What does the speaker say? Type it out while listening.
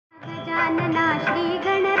गजानना श्री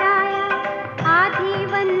गणराया आधी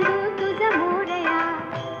वंदू तुझ मोरया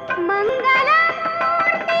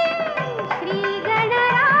मंगलमूर्ती श्री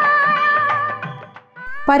गणराया।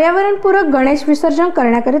 पर्यावरणपूरक गणेश विसर्जन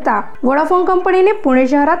करण्याकरिता वोडाफोन कंपनीने पुणे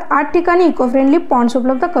शहरात 8 ठिकाणी इको फ्रेंडली पॉन्ड्स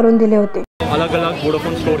उपलब्ध करून दिले होते। अलग अलग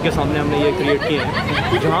वोडाफोन स्टोर के सामने हमने ये क्रिएट किए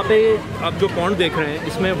हैं, जहाँ पे आप जो पॉन्ड देख रहे हैं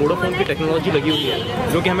इसमें वोडाफोन की टेक्नोलॉजी लगी हुई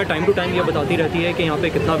है, जो कि हमें टाइम टू टाइम ये बताती रहती है कि यहाँ पे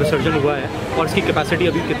कितना विसर्जन हुआ है और इसकी कैपेसिटी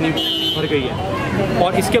अभी कितनी भर गई है।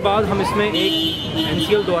 और इसके बाद हम इसमें एक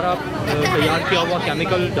NCL द्वारा तैयार किया हुआ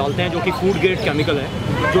केमिकल डालते हैं, जो कि फूड ग्रेड केमिकल है,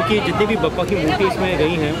 जो कि जितनी भी बप्पा की मूर्ति इसमें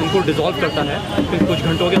गई हैं उनको डिज़ोल्व करता है फिर कुछ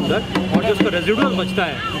घंटों के अंदर, और जो उसका रेजिडुअल बचता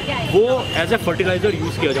है वो as a fertiliser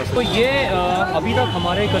use KIA जा सकता है। तो ये अभी तक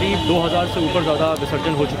हमारे करीब 2000 से ऊपर ज़्यादा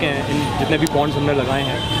विसर्जन हो चुके हैं इन जितने भी पॉन्ड्स हमने लगाए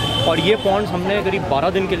हैं, और ये पॉन्ड्स हमने करीब 12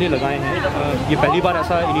 दिन के लिए लगाए हैं। ये पहली बार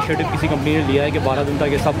ऐसा इनिशिएटिव किसी कंपनी ने लिया है कि 12 दिन तक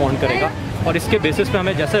ऐसा पॉन्ड करेगा, और इसके बेसिस पे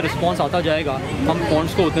हमें जैसे रिस्पॉन्स आता जाएगा हम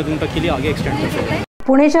पॉन्ड्स को उतने दिन तक के लिए आगे एक्सटेंड कर सकते हैं।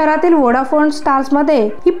 पुणे शहरातील वोडाफोन स्टार्समध्ये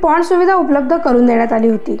ही पॉन्ड सुविधा उपलब्ध करून देण्यात आली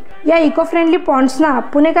होती। या इको फ्रेंडली पॉन्ड्सना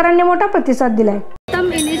पुणेकरांनी मोठा प्रतिसाद दिलाय।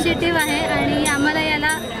 उत्तम इनिशिएटिव्ह आहे आणि आम्हाला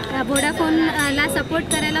याला वोडाफोनला सपोर्ट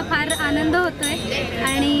करायला फार आनंद होतोय,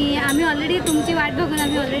 आणि आम्ही ऑलरेडी तुमची वाट बघून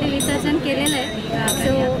आम्ही ऑलरेडी विसर्जन केलेलं आहे।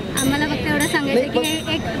 सो आम्हाला फक्त एवढं सांगायचं की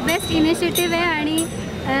हे एक बेस्ट इनिशिएटिव्ह आहे, आणि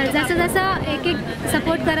जसं जसं एक एक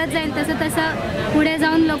सपोर्ट करत जाईल तसं तसं पुढे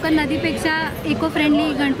जाऊन लोक नदीपेक्षा इको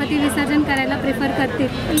फ्रेंडली गणपती विसर्जन करायला प्रिफर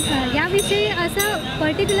करतील। याविषयी असं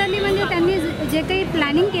पर्टिक्युलरली म्हणजे त्यांनी जे काही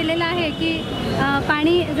प्लॅनिंग केलेलं आहे की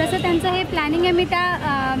पाणी, जसं त्यांचं हे प्लॅनिंग आहे, मी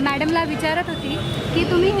त्या मॅडमला विचारत होती की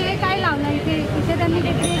तुम्ही हे काय लावलं इथे त्यांनी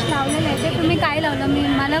काहीतरी लावलेलं आहे, ते तुम्ही काय लावलं,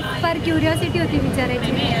 मला फार क्युरिओसिटी होती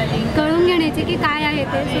विचारायची, कळून घेण्याची की काय आहे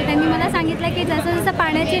ते। सो त्यांनी मला सांगितलं की जसं जसं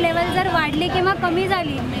पाण्याची लेवल जर वाढली किंवा कमी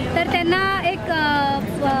झाली तर त्यांना एक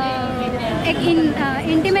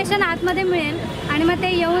इंटिमेशन आतमध्ये मिळेल, आणि मग ते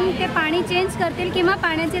येऊन ते पाणी चेंज करतील किंवा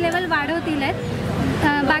पाण्याची लेवल वाढवतील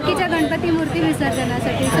बाकीच्या गणपती मूर्ती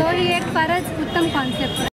विसर्जनासाठी। सो ही एक फारच उत्तम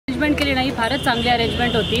कॉन्सेप्ट अरेंजमेंट केली नाही, फारच चांगली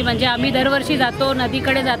अरेंजमेंट होती। म्हणजे आम्ही दरवर्षी जातो,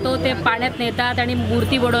 नदीकडे जातो, ते पाण्यात नेतात आणि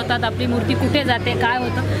मूर्ती बुडवतात, आपली मूर्ती कुठे जाते काय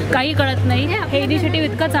होतं काही कळत नाही। हे इनिशिएटिव्ह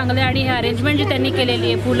इतकं चांगलं आहे, आणि हे अरेंजमेंट जी त्यांनी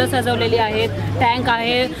केलेली आहे, फुलं सजवलेली आहेत, टँक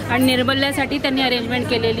आहे, आणि निर्मल्यासाठी त्यांनी अरेंजमेंट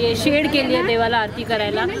केलेली आहे, शेड केली आहे देवाला आरती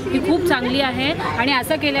करायला, ही खूप चांगली आहे। आणि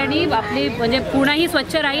असं केल्याने आपली म्हणजे पुणेही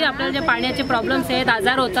स्वच्छ राहील, आपल्याला जे पाण्याचे प्रॉब्लेम्स आहेत,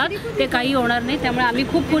 आजार होतात ते काही होणार नाही। त्यामुळे आम्ही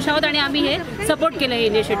खूप खुश आहोत आणि आम्ही हे सपोर्ट केलं हे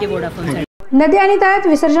इनिशिएटिव्ह वोडाफोनसाठी। नदी आणि तळ्यात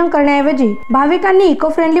विसर्जन करण्याऐवजी भाविकांनी इको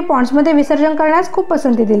फ्रेंडली पॉन्ड्समध्ये विसर्जन करण्यास खूप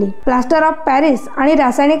पसंती दिली। प्लास्टर ऑफ पॅरिस आणि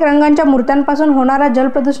रासायनिक रंगांच्या मूर्त्यांपासून होणारा जल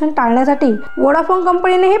प्रदूषण टाळण्यासाठी वोडाफोन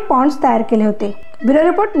कंपनीने हे पॉन्ड्स तयार केले होते। Bureau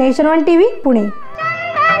report nation 1 TV Pune.